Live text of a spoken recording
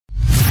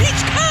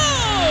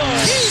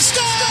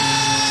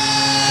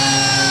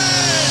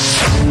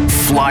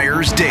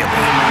Flyers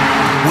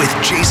Daily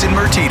with Jason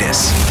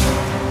Martinez.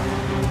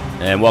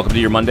 And welcome to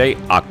your Monday,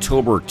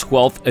 October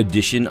 12th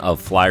edition of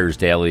Flyers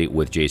Daily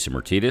with Jason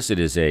Martinez. It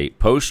is a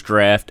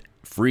post-draft,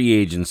 free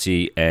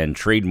agency, and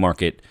trade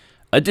market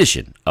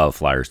edition of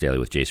Flyers Daily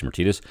with Jason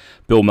Martinez.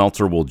 Bill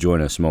Meltzer will join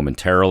us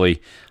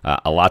momentarily.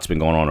 A lot's been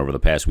going on over the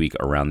past week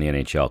around the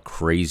NHL.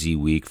 Crazy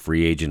week,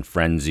 free agent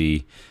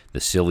frenzy, the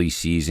silly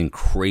season,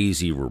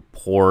 crazy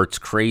reports,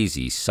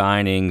 crazy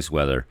signings,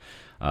 whether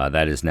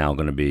that is now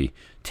going to be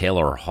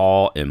Taylor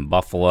Hall in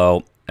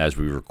Buffalo. As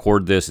we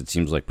record this, it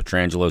seems like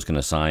Pietrangelo is going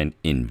to sign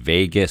in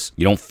Vegas.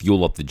 You don't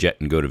fuel up the jet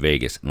and go to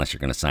Vegas unless you're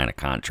going to sign a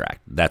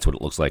contract. That's what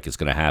it looks like is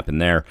going to happen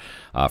there.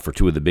 For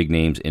two of the big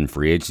names in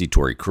free agency,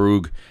 Torrey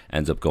Krug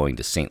ends up going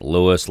to St.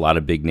 Louis. A lot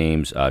of big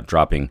names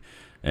dropping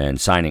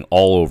and signing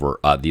all over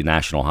the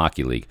National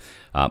Hockey League.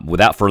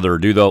 Without further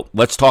ado, though,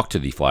 let's talk to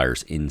the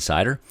Flyers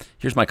Insider.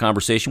 Here's my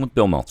conversation with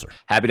Bill Meltzer.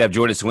 Happy to have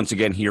joined us once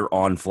again here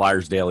on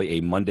Flyers Daily,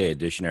 a Monday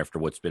edition after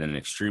what's been an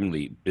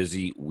extremely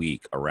busy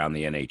week around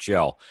the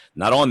NHL.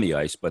 Not on the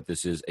ice, but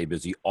this is a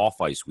busy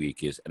off-ice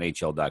week, is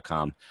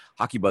NHL.com,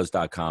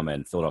 HockeyBuzz.com,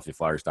 and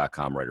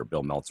PhiladelphiaFlyers.com writer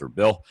Bill Meltzer.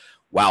 Bill,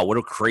 wow, what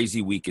a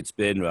crazy week it's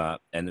been,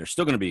 and there's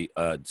still going to be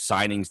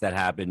signings that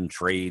happen,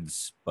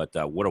 trades, but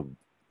what a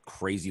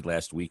crazy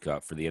last week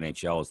for the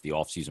NHL as the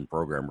offseason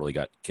program really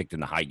got kicked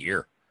into high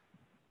gear.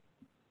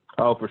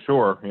 Oh, for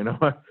sure. You know,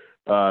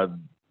 I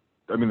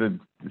mean,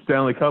 the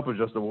Stanley Cup was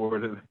just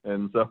awarded,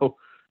 and so,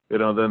 you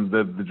know, then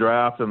the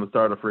draft and the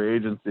start of free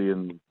agency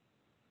and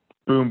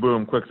boom,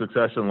 boom, quick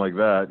succession like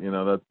that. You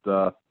know,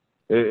 that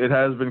it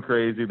has been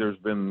crazy. There's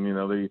been, you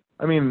know,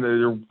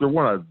 there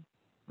weren't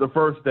the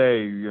first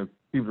day, you know,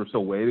 people are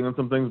still waiting on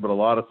some things, but a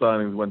lot of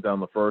signings went down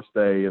the first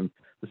day, and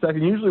the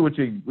second, usually what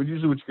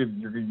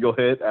you'll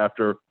hit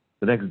after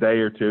the next day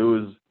or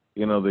two is,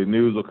 you know, the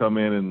news will come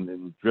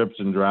in drips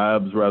and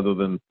drabs rather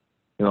than,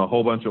 you know, a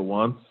whole bunch at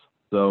once.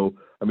 So,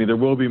 I mean, there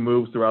will be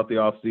moves throughout the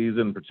off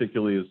season,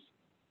 particularly as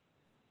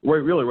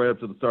right up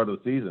to the start of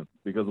the season,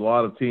 because a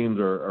lot of teams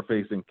are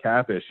facing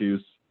cap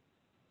issues,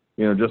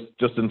 you know,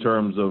 just in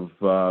terms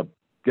of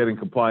getting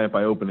compliant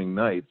by opening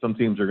night. Some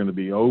teams are going to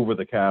be over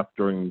the cap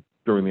during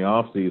the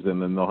off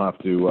season, and they'll have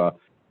to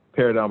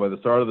pare down by the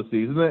start of the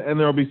season, and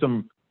there'll be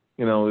some,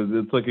 you know,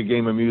 it's like a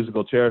game of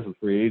musical chairs with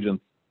free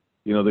agents.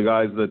 You know, the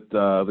guys that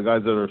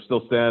are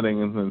still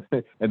standing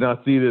and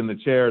not seated in the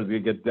chairs, they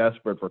get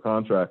desperate for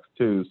contracts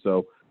too.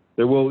 So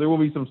there will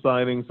be some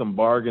signings, some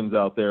bargains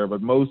out there,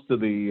 but most of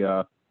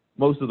the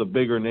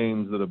bigger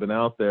names that have been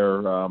out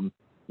there,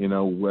 you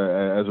know,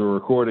 as we're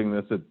recording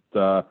this,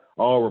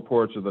 all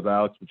reports are that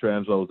Alex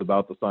Pietrangelo is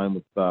about to sign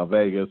with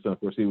Vegas, and of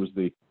course he was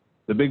the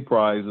big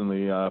prize in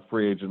the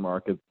free agent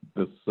market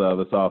this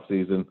off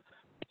season.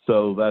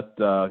 So that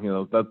you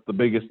know, that's the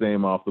biggest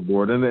name off the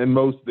board, and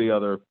most of the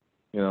other,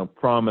 you know,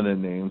 prominent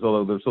names,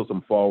 although there's still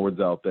some forwards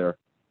out there,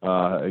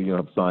 you know,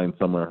 have signed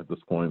somewhere at this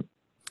point.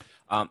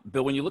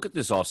 Bill, when you look at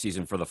this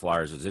offseason for the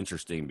Flyers, it's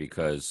interesting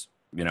because,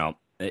 you know,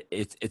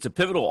 it's a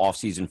pivotal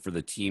offseason for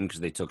the team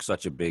because they took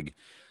such a big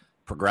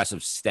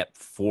progressive step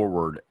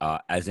forward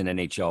as an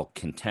NHL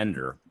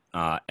contender,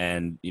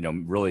 and, you know,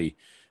 really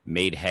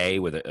made hay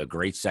with a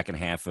great second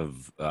half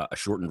of a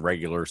shortened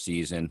regular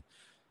season.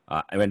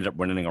 I ended up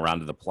winning around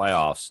to the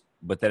playoffs,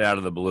 but then out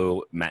of the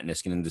blue, Matt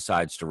Niskanen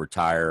decides to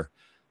retire.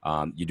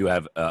 You do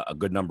have a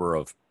good number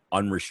of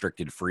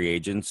unrestricted free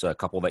agents, a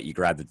couple that you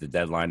grabbed at the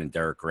deadline, and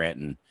Derek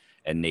Grant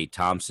and Nate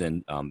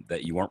Thompson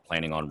that you weren't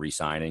planning on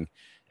re-signing.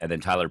 And then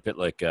Tyler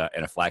Pitlick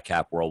in a flat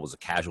cap world was a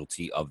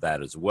casualty of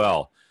that as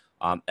well.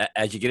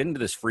 As you get into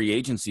this free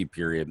agency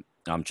period,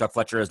 Chuck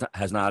Fletcher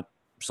has not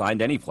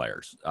signed any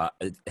players.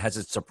 Has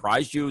it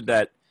surprised you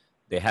that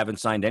they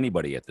haven't signed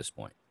anybody at this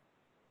point?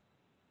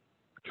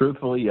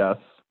 Truthfully, yes.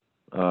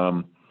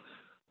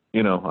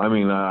 You know, I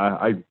mean,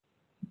 I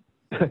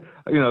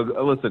you know,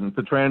 listen,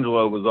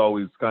 Pietrangelo was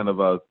always kind of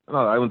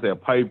I wouldn't say a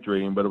pipe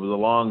dream, but it was a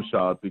long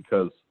shot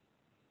because,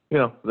 you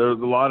know, there's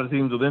a lot of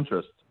teams with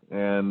interest.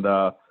 And,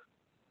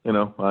 you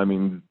know, I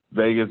mean,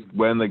 Vegas,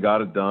 when they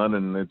got it done,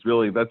 and that's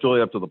really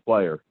up to the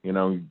player. You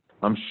know,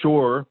 I'm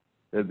sure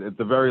at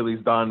the very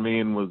least Don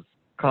Meehan was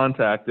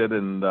contacted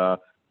and,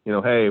 you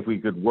know, hey, if we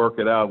could work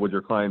it out, would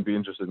your client be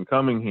interested in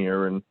coming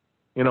here? And,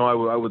 you know,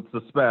 I would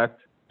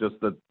suspect just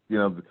that, you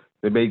know,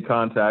 they made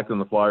contact and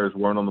the Flyers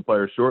weren't on the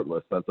player's short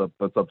list. That's up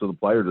to the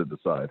player to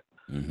decide.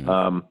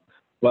 Mm-hmm.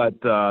 But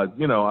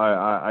you know,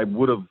 I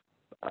would have,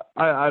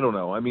 I don't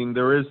know. I mean,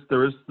 there is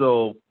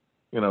still,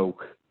 you know,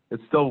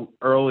 it's still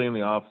early in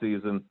the off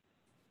season.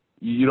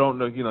 You don't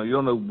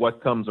know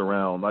what comes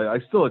around. I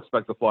still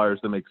expect the Flyers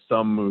to make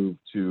some move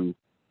to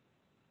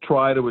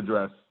try to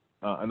address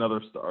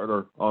another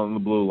starter on the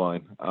blue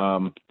line.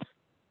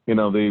 You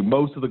know,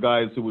 most of the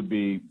guys who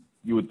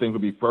you would think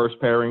would be first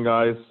pairing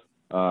guys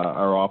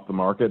are off the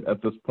market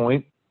at this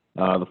point.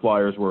 The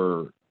Flyers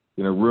were,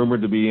 you know,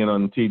 rumored to be in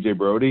on TJ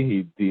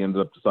Brody. He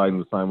ended up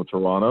deciding to sign with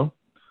Toronto.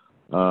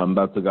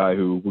 That's a guy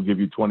who will give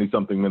you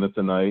 20-something minutes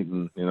a night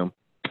and, you know,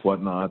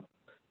 whatnot.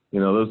 You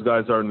know, those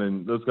guys aren't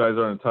in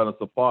a ton of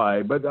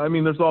supply. But I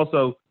mean, there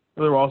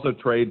were also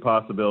trade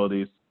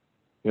possibilities.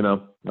 There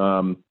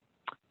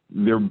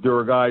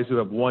are guys who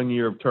have 1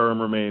 year of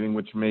term remaining,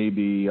 which may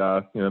be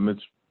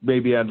which may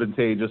be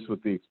advantageous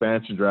with the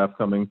expansion draft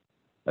coming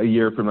a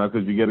year from now,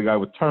 because if you get a guy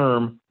with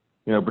term,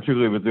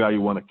 particularly if it's the guy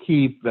you want to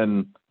keep,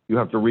 then you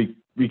have to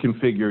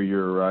reconfigure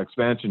your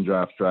expansion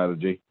draft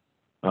strategy.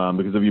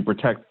 Because if you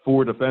protect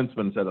 4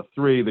 defensemen instead of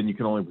 3, then you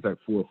can only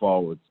protect 4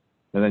 forwards,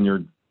 and then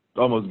you're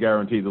almost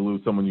guaranteed to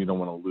lose someone you don't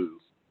want to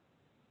lose.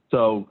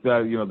 So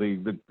that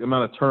the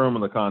amount of term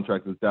on the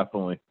contract is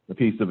definitely a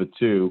piece of it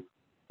too.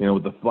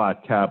 With the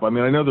flat cap. I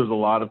mean, I know there's a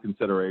lot of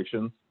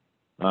considerations.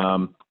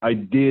 I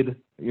did,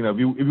 if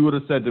you would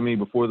have said to me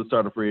before the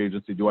start of free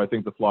agency, do I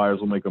think the Flyers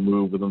will make a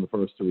move within the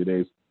first 3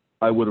 days?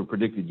 I would have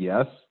predicted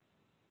yes.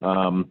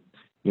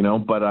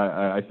 But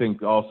I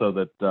think also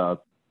that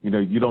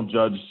you don't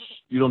judge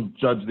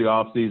the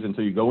off season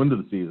until you go into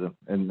the season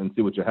and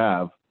see what you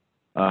have.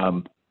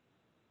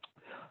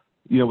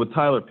 With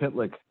Tyler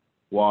Pitlick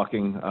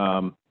walking,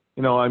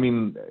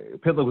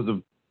 Pitlick was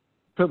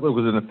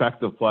an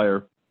effective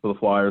player for the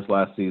Flyers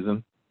last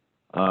season.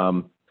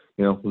 Was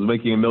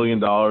making $1 million.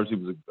 He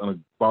was on a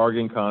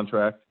bargain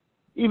contract.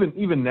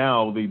 Even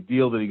now, the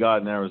deal that he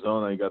got in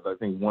Arizona, he got, I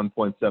think,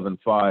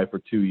 1.75 for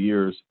 2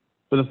 years.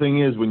 But the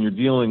thing is, when you're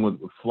dealing with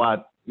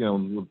flat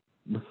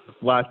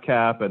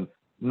cap and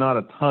not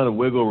a ton of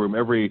wiggle room,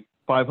 every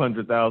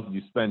 $500,000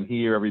 you spend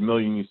here, every $1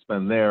 million you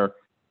spend there,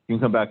 can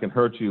come back and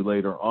hurt you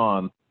later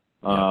on.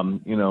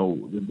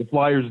 The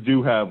Flyers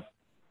do have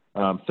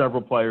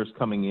several players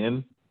coming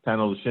in,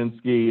 Tano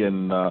Lashinsky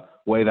and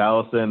Wade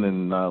Allison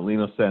and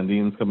Linus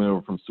Sandins coming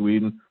over from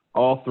Sweden.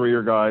 All 3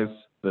 are guys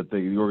that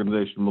the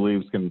organization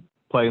believes can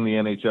play in the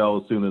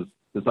NHL as soon as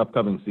this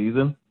upcoming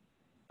season.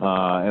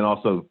 And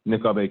also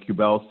Nick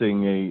Aube-Kubel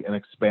seeing an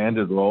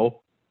expanded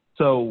role.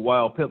 So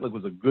while Pitlick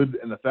was a good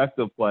and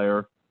effective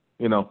player,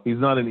 he's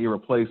not an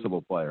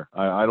irreplaceable player.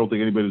 I don't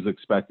think anybody was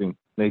expecting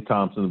Nate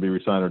Thompson to be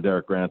re-signed or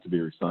Derek Grant to be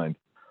re-signed.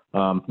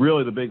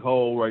 Really, the big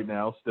hole right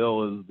now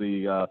still is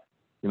the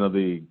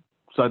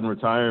sudden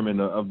retirement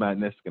of Matt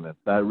Niskanen.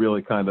 That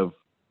really kind of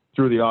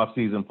threw the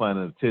offseason plan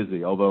in a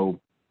tizzy. Although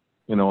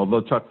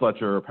Chuck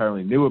Fletcher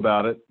apparently knew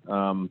about it,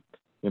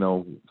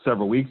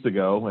 several weeks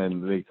ago,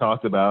 and they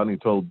talked about it, and he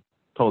told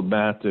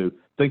Matt to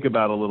think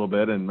about it a little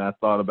bit, and Matt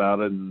thought about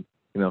it, and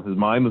his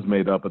mind was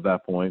made up at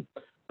that point.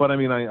 But I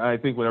mean, I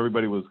think when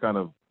everybody was kind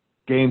of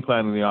game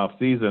planning the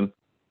offseason,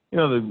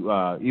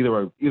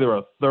 either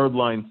a third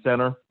line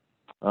center,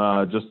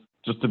 just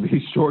to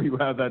be sure you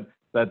have that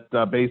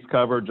base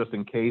cover just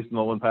in case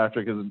Nolan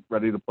Patrick isn't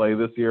ready to play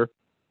this year.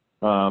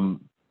 Of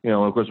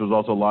course, there was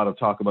also a lot of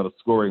talk about a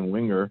scoring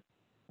winger.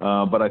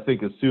 But I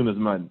think as soon as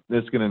Matt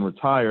Niskanen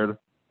retired,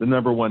 the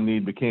number one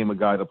need became a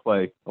guy to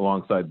play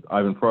alongside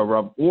Ivan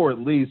Provorov, or at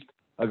least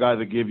a guy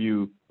to give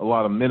you a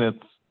lot of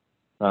minutes,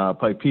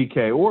 play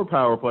PK or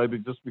power play,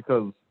 just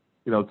because,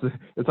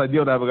 it's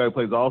ideal to have a guy who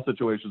plays all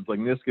situations like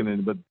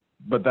Niskanen,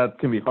 but that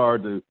can be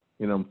hard to,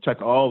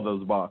 check all of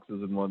those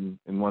boxes in one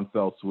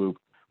fell swoop.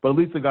 But at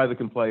least a guy that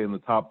can play in the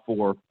top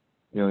 4.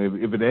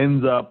 If it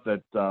ends up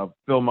that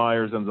Phil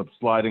Myers ends up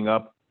sliding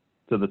up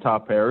to the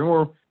top pairing,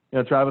 or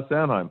Travis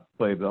Sanheim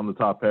played on the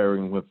top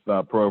pairing with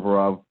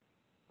Provorov,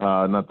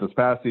 not this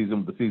past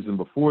season, but the season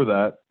before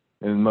that,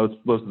 and most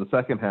of the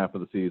second half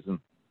of the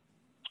season.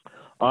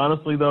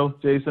 Honestly, though,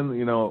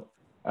 Jason,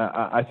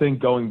 I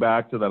think going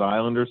back to that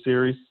Islander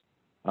series,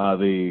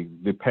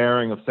 the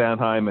pairing of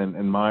Sanheim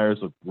and Myers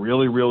looked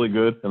really, really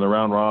good in the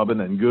round robin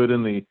and good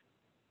in the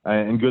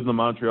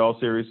Montreal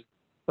series.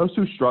 Those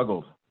two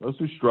struggled in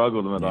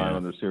that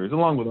Islander series,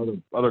 along with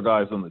other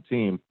guys on the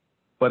team.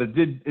 But it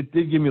did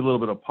give me a little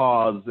bit of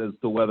pause as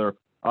to whether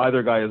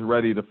either guy is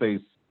ready to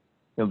face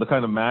the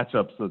kind of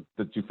matchups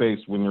that you face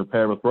when you're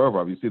paired with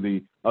Provorov. You see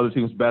the other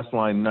team's best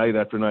line night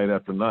after night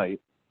after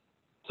night.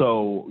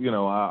 So,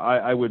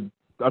 I'm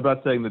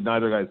not saying that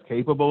neither guy's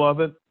capable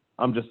of it.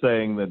 I'm just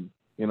saying that,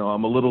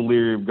 I'm a little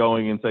leery of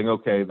going and saying,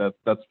 okay,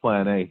 that's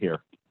plan A here.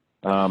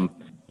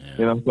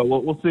 But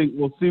we'll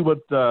see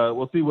what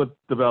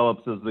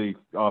develops as the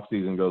off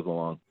season goes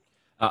along.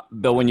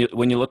 Bill, when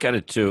you look at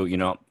it too,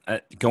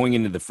 going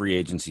into the free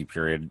agency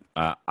period,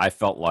 I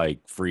felt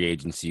like free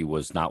agency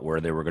was not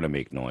where they were going to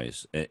make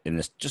noise in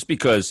this, just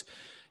because,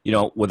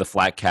 with a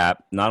flat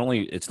cap,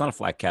 it's not a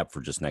flat cap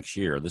for just next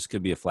year. This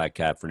could be a flat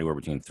cap for anywhere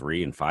between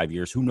 3 and 5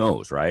 years. Who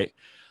knows, right?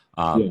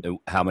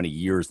 How many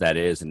years that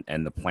is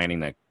and the planning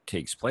that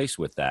takes place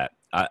with that.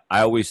 I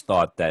always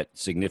thought that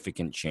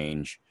significant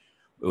change,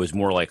 it was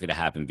more likely to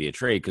happen via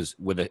trade, because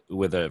with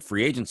a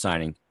free agent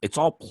signing, it's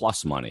all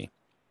plus money.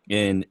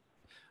 In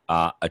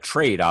a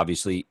trade,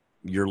 obviously,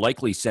 you're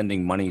likely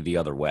sending money the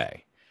other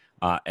way,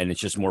 and it's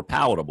just more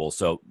palatable.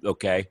 So,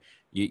 okay,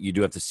 you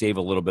do have to save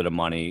a little bit of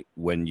money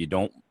when you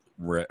don't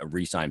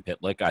re-sign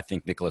Pitlick. I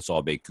think Nicolas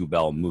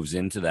Aube-Kubel moves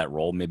into that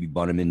role. Maybe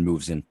Bunnaman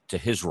moves into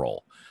his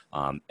role,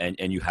 and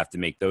you have to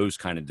make those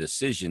kind of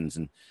decisions.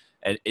 And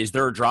is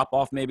there a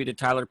drop-off maybe to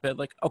Tyler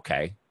Pitlick?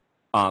 Okay,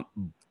 but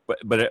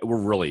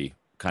we're really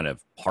kind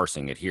of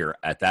parsing it here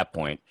at that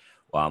point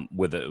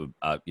with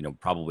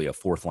probably a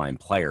fourth-line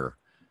player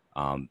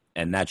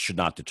And that should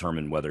not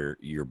determine whether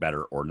you're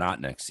better or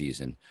not next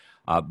season.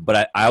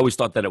 But I always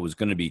thought that it was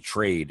going to be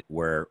trade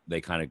where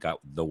they kind of got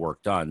the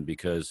work done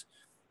because,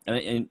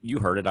 and you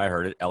heard it, I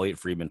heard it. Elliot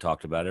Friedman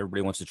talked about it.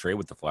 Everybody wants to trade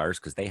with the Flyers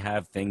because they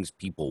have things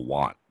people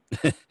want.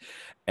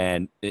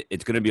 And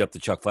it's going to be up to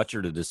Chuck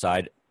Fletcher to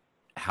decide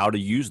how to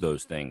use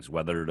those things,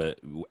 whether to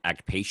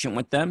act patient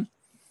with them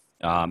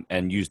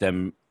and use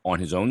them on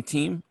his own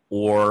team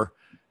or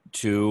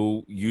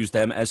to use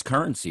them as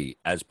currency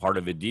as part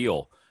of a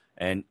deal.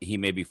 And he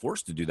may be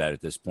forced to do that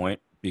at this point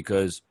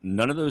because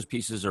none of those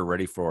pieces are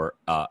ready for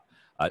a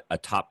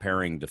top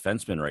pairing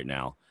defenseman right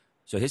now.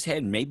 So his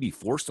head may be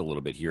forced a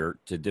little bit here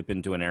to dip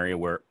into an area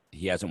where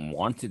he hasn't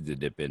wanted to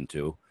dip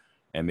into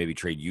and maybe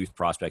trade youth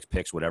prospects,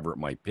 picks, whatever it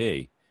might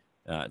be,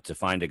 to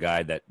find a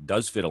guy that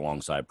does fit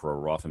alongside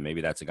Provorov, and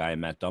maybe that's a guy in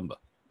Matt Dumba.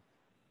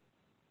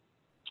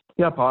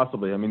 Yeah,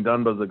 possibly. I mean,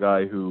 Dunba's a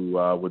guy who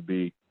would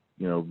be,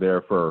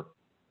 there for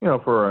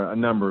a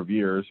number of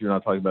years. You're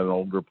not talking about an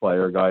older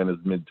player, a guy in his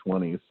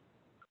mid-20s.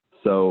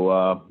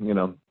 So,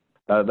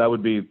 that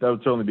would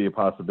certainly be a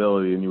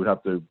possibility, and you'd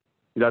have to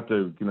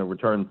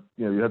return,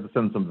 you'd have to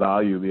send some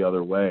value the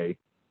other way.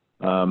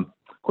 Of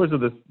course,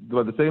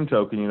 by the same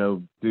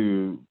token,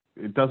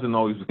 it doesn't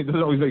always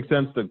make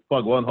sense to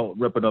plug one hole,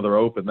 rip another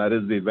open. That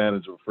is the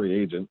advantage of a free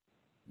agent.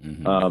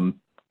 Mm-hmm.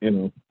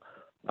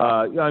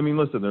 Yeah, I mean,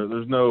 listen,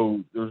 there's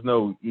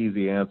no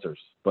easy answers,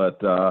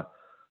 but I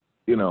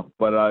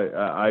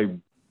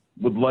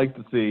would like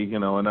to see,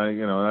 and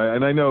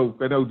I know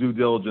due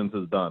diligence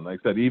is done. Like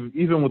I said,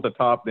 even with the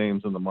top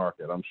names in the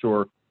market, I'm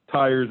sure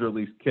tires are at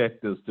least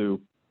kicked as to,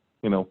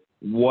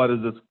 what is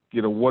this,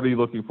 what are you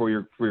looking for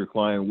your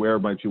client? Where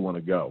might you want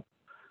to go?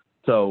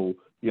 So,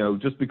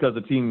 just because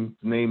a team's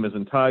name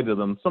isn't tied to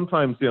them,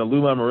 sometimes,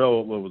 Lou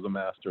Lamoriello was a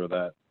master of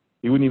that.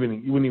 You wouldn't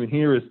even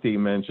hear his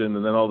team mentioned,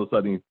 and then all of a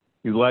sudden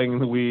he's lying in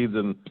the weeds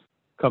and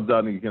comes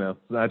out and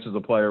snatches a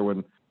player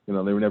when they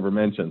were never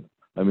mentioned.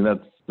 I mean,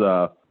 that's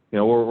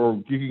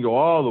or you can go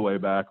all the way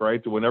back,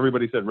 right, to when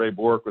everybody said Ray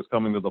Bourque was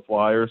coming to the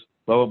Flyers.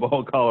 Lo and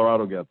behold,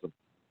 Colorado gets him.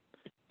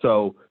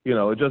 So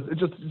it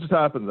just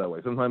happens that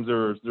way. Sometimes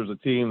there's a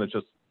team that's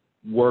just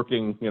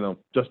working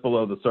just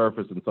below the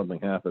surface and something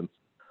happens.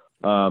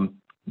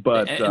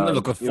 But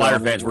look, Flyer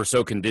fans were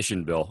so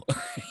conditioned, Bill.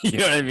 You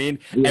know what I mean?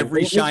 Yeah.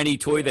 Every shiny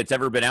toy that's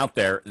ever been out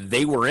there,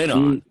 they were in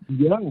on.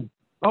 Yeah.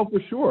 Oh,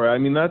 for sure. I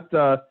mean, that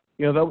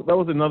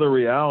was another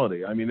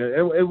reality. I mean,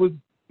 it was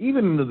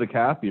even into the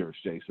cap years,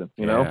 Jason.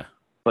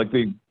 Like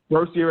the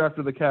first year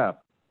after the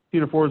cap,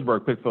 Peter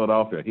Forsberg picked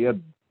Philadelphia. He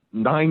had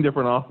 9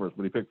 different offers,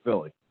 but he picked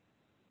Philly.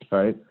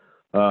 Right.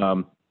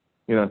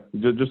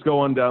 Just go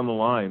on down the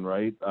line,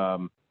 right?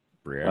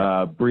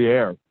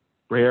 Briere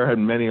had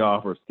many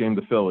offers, came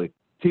to Philly.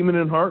 Tiemann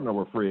and Hartnell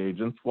were free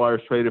agents.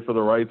 Flyers traded for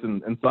the rights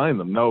and signed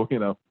them. No,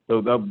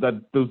 so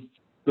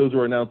those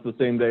were announced the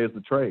same day as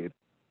the trade.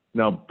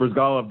 Now,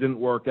 Brizgalov didn't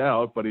work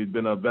out, but he'd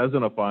been a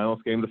Vezina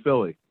finalist, came to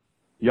Philly.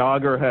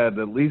 Yager had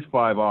at least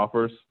 5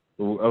 offers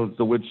as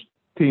to which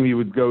team he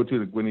would go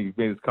to when he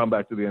made his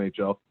comeback to the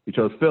NHL. He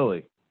chose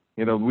Philly.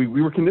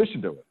 We were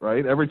conditioned to it,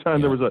 right? Every time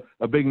there was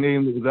a big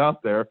name that was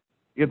out there,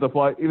 even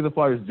the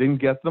Flyers didn't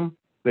get them,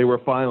 they were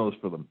finalists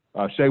for them.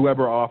 Shea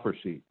Weber offer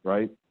sheet,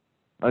 right?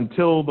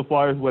 Until the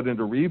Flyers went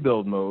into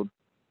rebuild mode,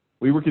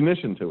 we were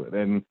conditioned to it,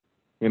 and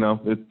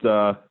it's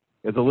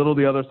a little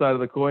the other side of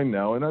the coin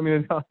now. And I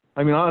mean,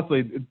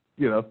 honestly,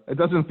 it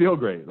doesn't feel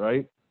great,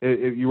 right?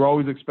 You were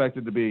always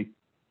expected to be,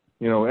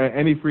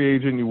 any free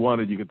agent you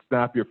wanted, you could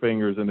snap your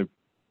fingers, and if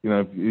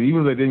even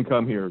if they didn't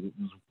come here,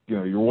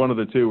 you're one of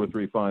the 2 or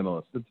 3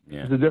 finalists.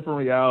 It's a different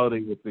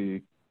reality with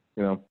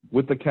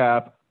with the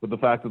cap, with the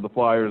fact that the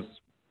Flyers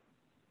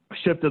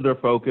shifted their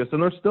focus,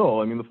 and they're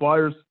still. I mean, the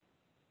Flyers,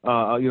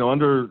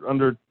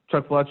 under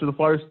Chuck Fletcher, the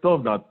Flyers still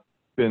have not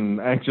been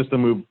anxious to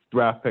move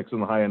draft picks in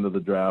the high end of the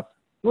draft.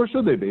 Nor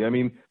should they be. I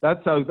mean,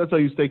 that's how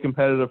you stay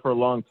competitive for a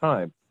long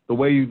time. The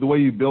way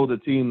you build a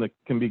team that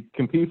can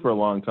compete for a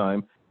long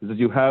time is that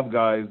you have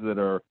guys that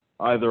are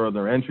either on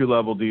their entry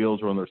level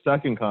deals or on their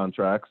second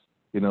contracts.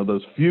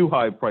 Those few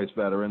high priced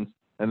veterans,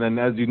 and then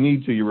as you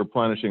need to, you're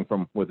replenishing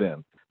from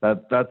within.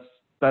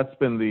 That's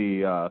been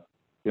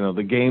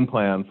the game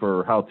plan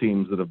for how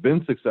teams that have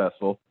been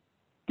successful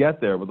get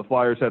there. But the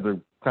Flyers had to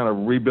kind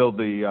of rebuild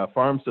the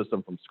farm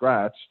system from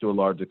scratch to a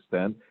large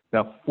extent.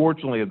 Now,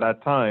 fortunately, at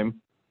that time,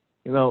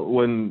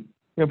 when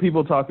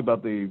people talk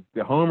about the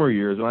Homer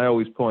years, and I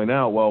always point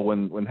out, well,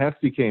 when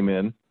Hexy came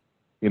in,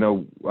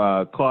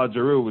 Claude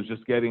Giroux was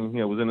just getting,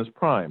 was in his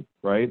prime,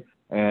 right?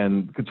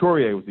 And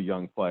Couturier was a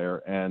young player,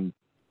 and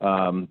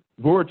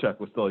Voracek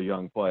was still a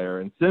young player,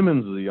 and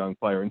Simmons was a young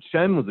player, and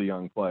Shen was a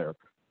young player.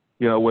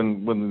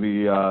 When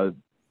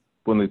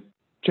the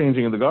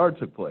changing of the guard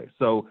took place.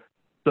 So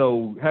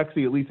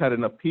Hexy at least had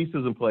enough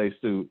pieces in place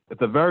to, at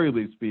the very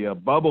least, be a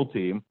bubble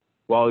team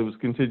while he was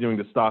continuing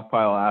to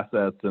stockpile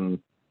assets and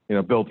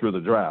build through the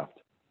draft.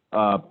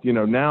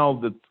 Now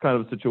that's kind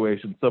of a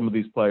situation. Some of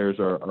these players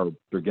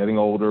they're getting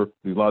older.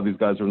 A lot of these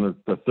guys are in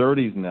their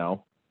 30s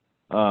now.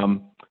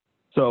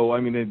 So, I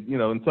mean,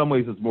 in some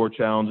ways it's more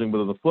challenging, but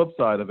on the flip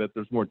side of it,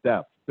 there's more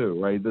depth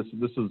too, right? This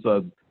is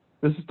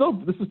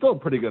still a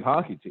pretty good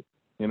hockey team.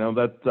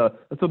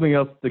 That's something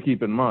else to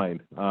keep in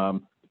mind.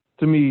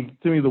 To me,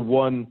 the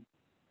one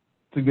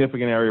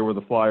significant area where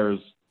the Flyers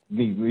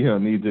need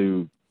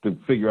to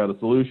figure out a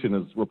solution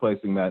is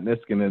replacing Matt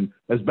Niskanen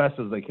as best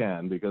as they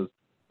can, because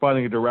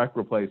finding a direct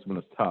replacement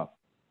is tough.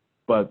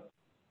 But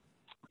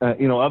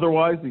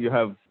otherwise, you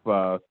have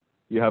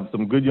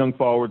some good young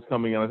forwards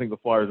coming in. I think the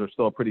Flyers are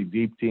still a pretty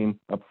deep team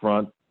up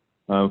front.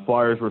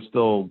 Flyers were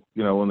still,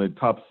 in the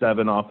top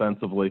 7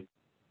 offensively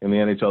in the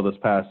NHL this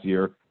past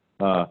year.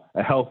 A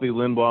healthy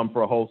Lindblom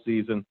for a whole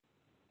season.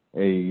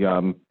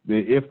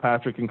 If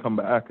Patrick can come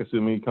back,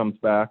 assuming he comes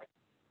back,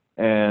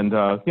 and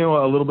a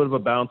little bit of a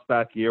bounce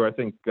back year. I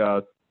think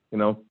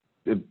assuming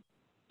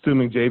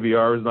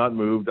JVR is not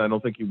moved, I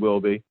don't think he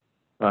will be.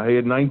 He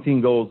had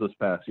 19 goals this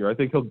past year. I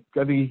think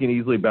he can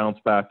easily bounce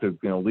back to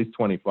at least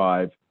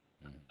 25.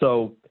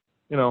 So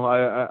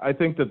I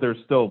think that there's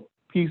still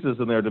pieces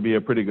in there to be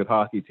a pretty good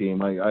hockey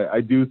team.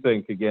 I do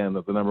think again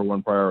that the number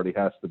one priority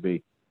has to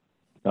be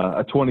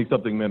a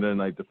 20-something minute a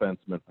night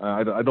defenseman.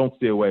 I don't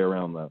see a way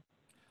around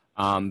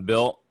that.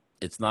 Bill,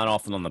 it's not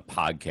often on the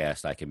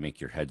podcast I can make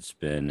your head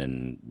spin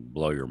and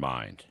blow your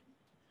mind,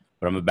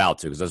 but I'm about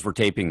to, because as we're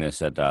taping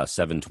this at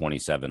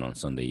 7:27 on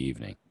Sunday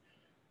evening,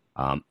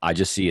 I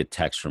just see a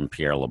text from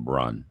Pierre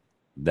LeBrun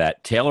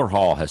that Taylor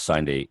Hall has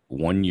signed a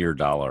one-year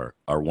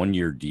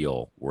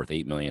deal worth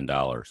 $8 million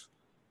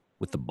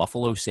with the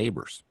Buffalo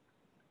Sabres.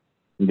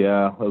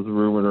 Yeah, that was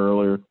rumored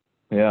earlier.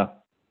 Yeah.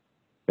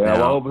 Yeah,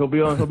 now, well, he'll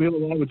be on the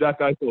line with Jack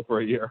Eichel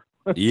for a year.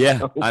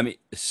 Yeah, I mean,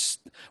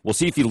 we'll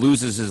see if he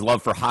loses his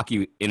love for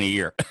hockey in a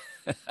year.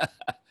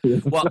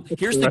 Well,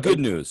 here's the good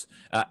news.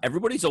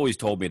 Everybody's always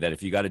told me that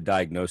if you got a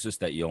diagnosis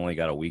that you only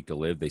got a week to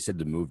live, they said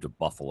to move to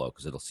Buffalo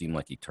because it'll seem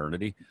like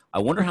eternity. I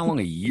wonder how long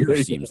a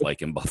year seems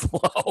like in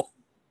Buffalo.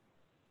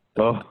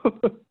 Well,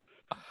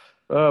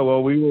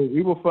 well,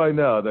 we will find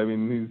out. I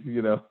mean,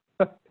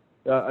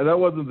 that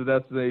wasn't the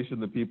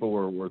destination that people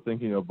were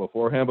thinking of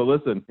beforehand. But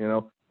listen,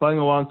 playing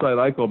alongside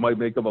Eichel might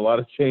make them a lot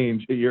of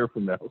change a year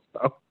from now.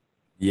 So.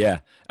 Yeah.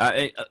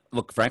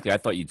 Look, frankly, I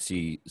thought you'd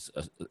see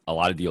a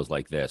lot of deals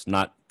like this,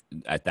 not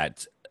at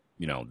that,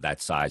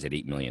 that size at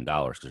 $8 million,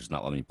 because there's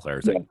not many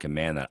players that can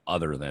command that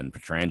other than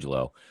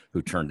Pietrangelo,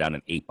 who turned down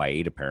an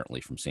 8x8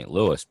 apparently from St.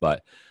 Louis.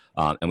 But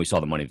and we saw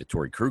the money that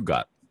Torrey Krug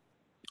got.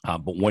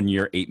 But 1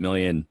 year, $8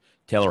 million.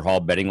 Taylor Hall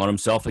betting on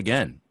himself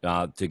again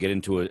to get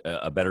into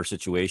a better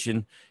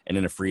situation and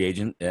in a free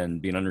agent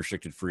and be an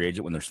unrestricted free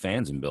agent when there's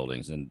fans in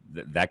buildings. And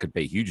that could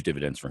pay huge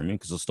dividends for him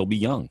because he'll still be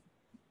young.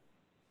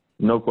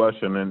 No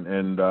question.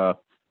 And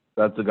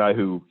that's a guy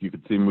who you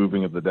could see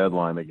moving at the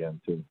deadline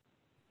again, too.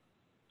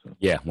 So.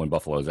 Yeah, when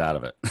Buffalo's out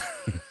of it.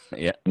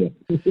 Yeah.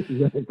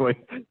 Exactly.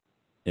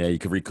 Yeah, you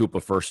could recoup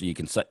a first. You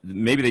can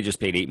maybe they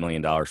just paid $8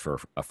 million for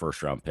a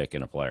first-round pick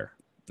and a player.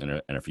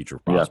 And a future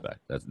prospect.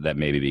 Yeah. That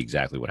may be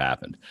exactly what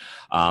happened.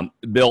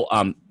 Bill,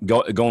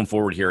 going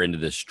forward here into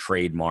this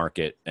trade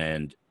market,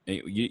 and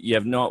we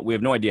have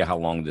no idea how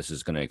long this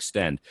is going to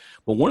extend.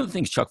 But one of the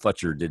things Chuck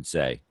Fletcher did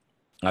say,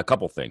 a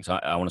couple things.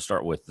 I want to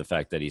start with the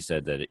fact that he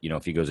said that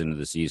if he goes into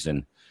the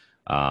season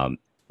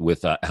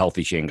with a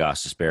healthy Shane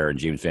Gostisbehere and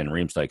James Van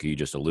Riemsdyk, who you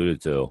just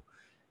alluded to,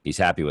 he's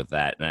happy with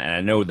that. And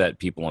I know that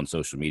people on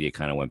social media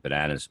kind of went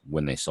bananas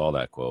when they saw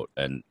that quote.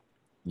 And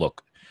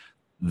look.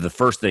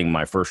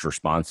 My first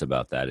response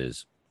about that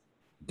is,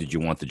 did you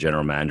want the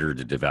general manager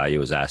to devalue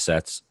his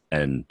assets?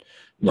 And,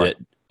 right.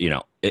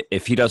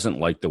 If he doesn't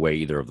like the way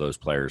either of those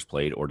players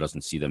played or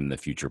doesn't see them in the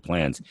future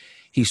plans,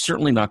 he's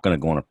certainly not going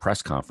to go on a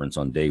press conference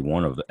on day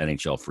one of the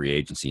NHL free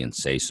agency and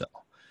say so.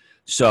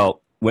 So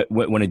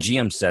when a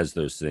GM says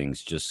those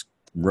things, just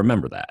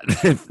remember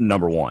that,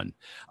 number one.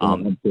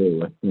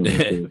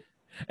 Absolutely.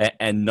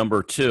 And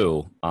number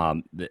two,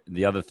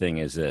 the other thing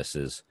is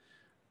this,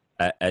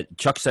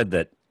 Chuck said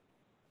that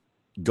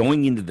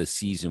going into the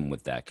season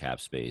with that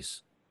cap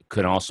space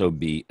could also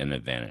be an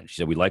advantage.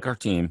 He said, we like our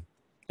team,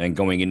 and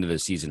going into the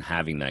season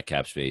having that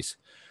cap space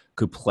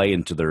could play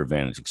into their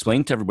advantage.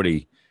 Explain to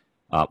everybody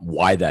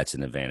why that's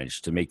an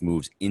advantage to make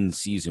moves in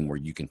season where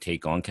you can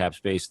take on cap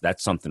space.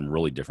 That's something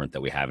really different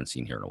that we haven't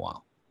seen here in a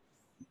while.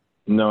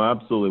 No,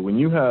 absolutely. When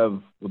you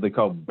have what they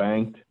call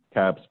banked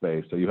cap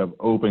space, so you have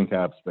open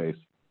cap space,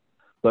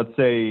 let's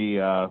say you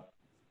have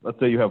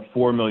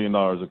 $4 million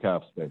of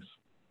cap space.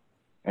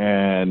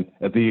 And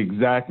at the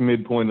exact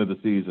midpoint of the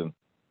season,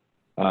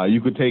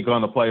 you could take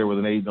on a player with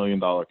an $8 million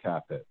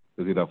cap hit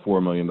because you'd have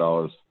 $4 million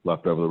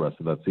left over the rest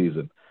of that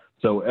season.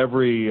 So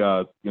every,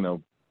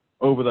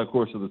 over the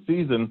course of the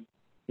season,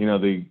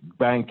 the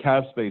bank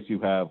cap space you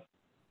have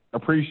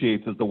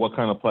appreciates as to what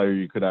kind of player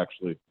you could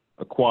actually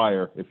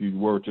acquire if you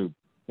were to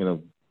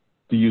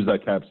use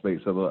that cap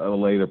space at a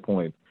later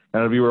point.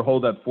 And if you were to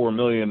hold that $4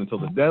 million until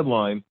the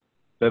deadline,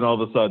 then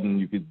all of a sudden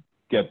you could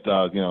get,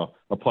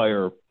 a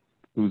player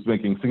who's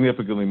making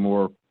significantly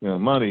more,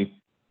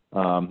 money.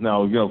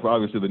 Now, for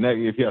obviously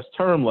if he has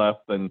term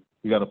left, then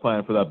you got to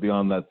plan for that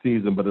beyond that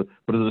season. But as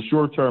a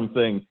short-term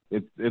thing,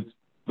 it's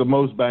the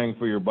most bang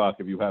for your buck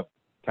if you have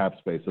cap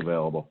space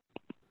available.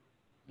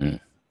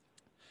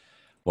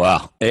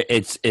 Wow,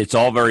 it's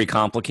all very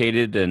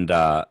complicated, and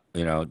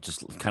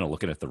just kind of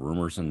looking at the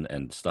rumors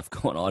and stuff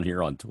going on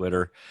here on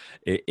Twitter,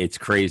 it's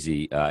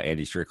crazy.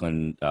 Andy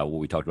Strickland, what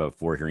we talked about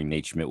before, hearing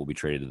Nate Schmidt will be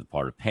traded to the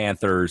part of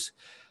Panthers.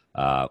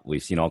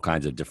 We've seen all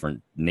kinds of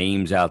different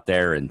names out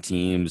there and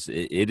teams.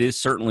 It is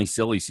certainly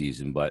silly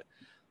season, but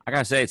I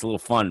gotta say it's a little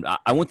fun.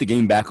 I want the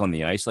game back on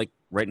the ice, like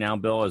right now,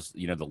 Bill, as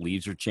the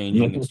leaves are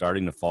changing and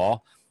starting to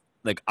fall.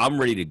 Like, I'm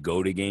ready to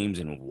go to games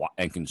and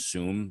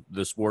consume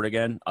the sport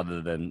again,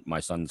 other than my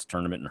son's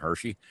tournament in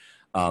Hershey.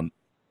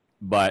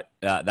 But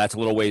that's a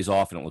little ways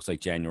off, and it looks like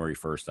January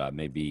 1st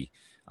may be,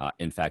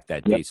 in fact,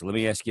 that date. So let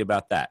me ask you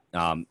about that.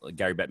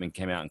 Gary Bettman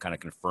came out and kind of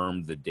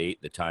confirmed the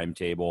date, the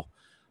timetable.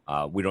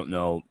 We don't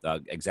know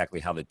exactly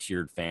how the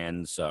tiered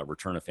fans,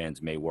 return of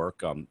fans may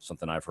work,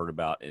 something I've heard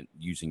about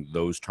using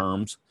those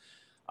terms.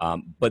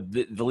 But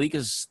the league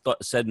has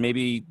said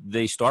maybe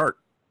they start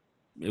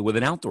with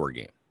an outdoor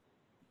game.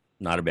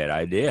 Not a bad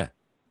idea,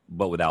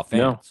 but without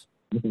fans.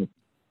 No.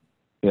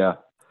 Yeah.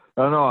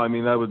 I don't know. I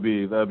mean, that'd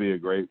be a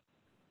great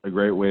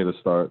way to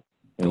start.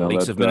 The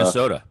Lakes of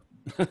Minnesota.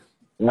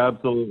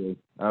 Absolutely.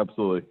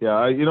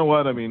 Yeah. You know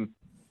what? I mean,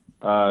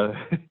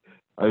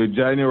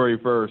 January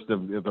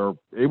 1st, if they're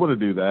able to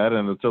do that,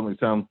 and it certainly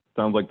sounds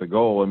like the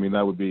goal. I mean,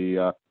 that would be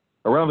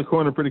around the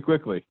corner pretty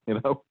quickly.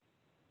 So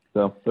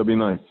that'd be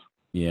nice.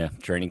 Yeah,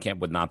 training camp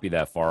would not be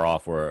that far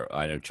off. Where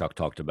I know Chuck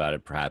talked about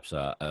it, perhaps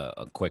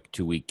a quick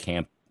 2-week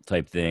camp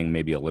type thing,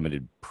 maybe a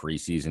limited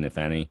preseason, if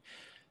any,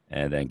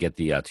 and then get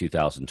the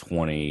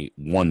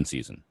 2021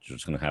 season.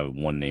 Just going to have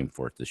one name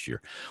for it this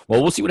year. Well,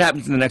 we'll see what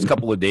happens in the next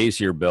couple of days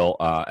here, Bill.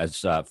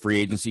 As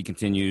free agency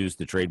continues,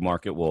 the trade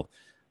market will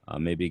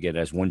maybe get,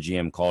 as one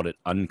GM called it,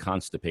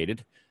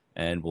 unconstipated,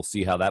 and we'll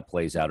see how that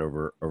plays out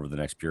over the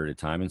next period of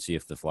time, and see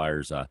if the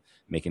Flyers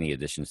make any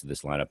additions to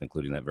this lineup,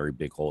 including that very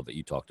big hole that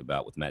you talked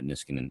about with Matt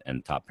Niskanen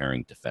and top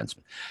pairing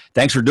defenseman.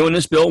 Thanks for doing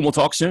this, Bill, and we'll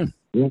talk soon.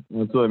 Yeah,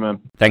 absolutely, man.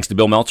 Thanks to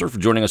Bill Meltzer for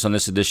joining us on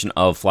this edition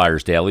of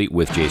Flyers Daily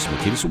with Jason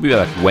Martinez. We'll be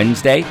back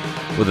Wednesday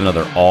with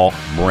another all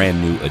brand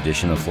new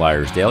edition of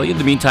Flyers Daily. In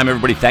the meantime,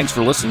 everybody, thanks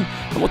for listening,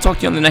 and we'll talk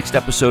to you on the next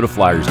episode of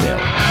Flyers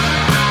Daily.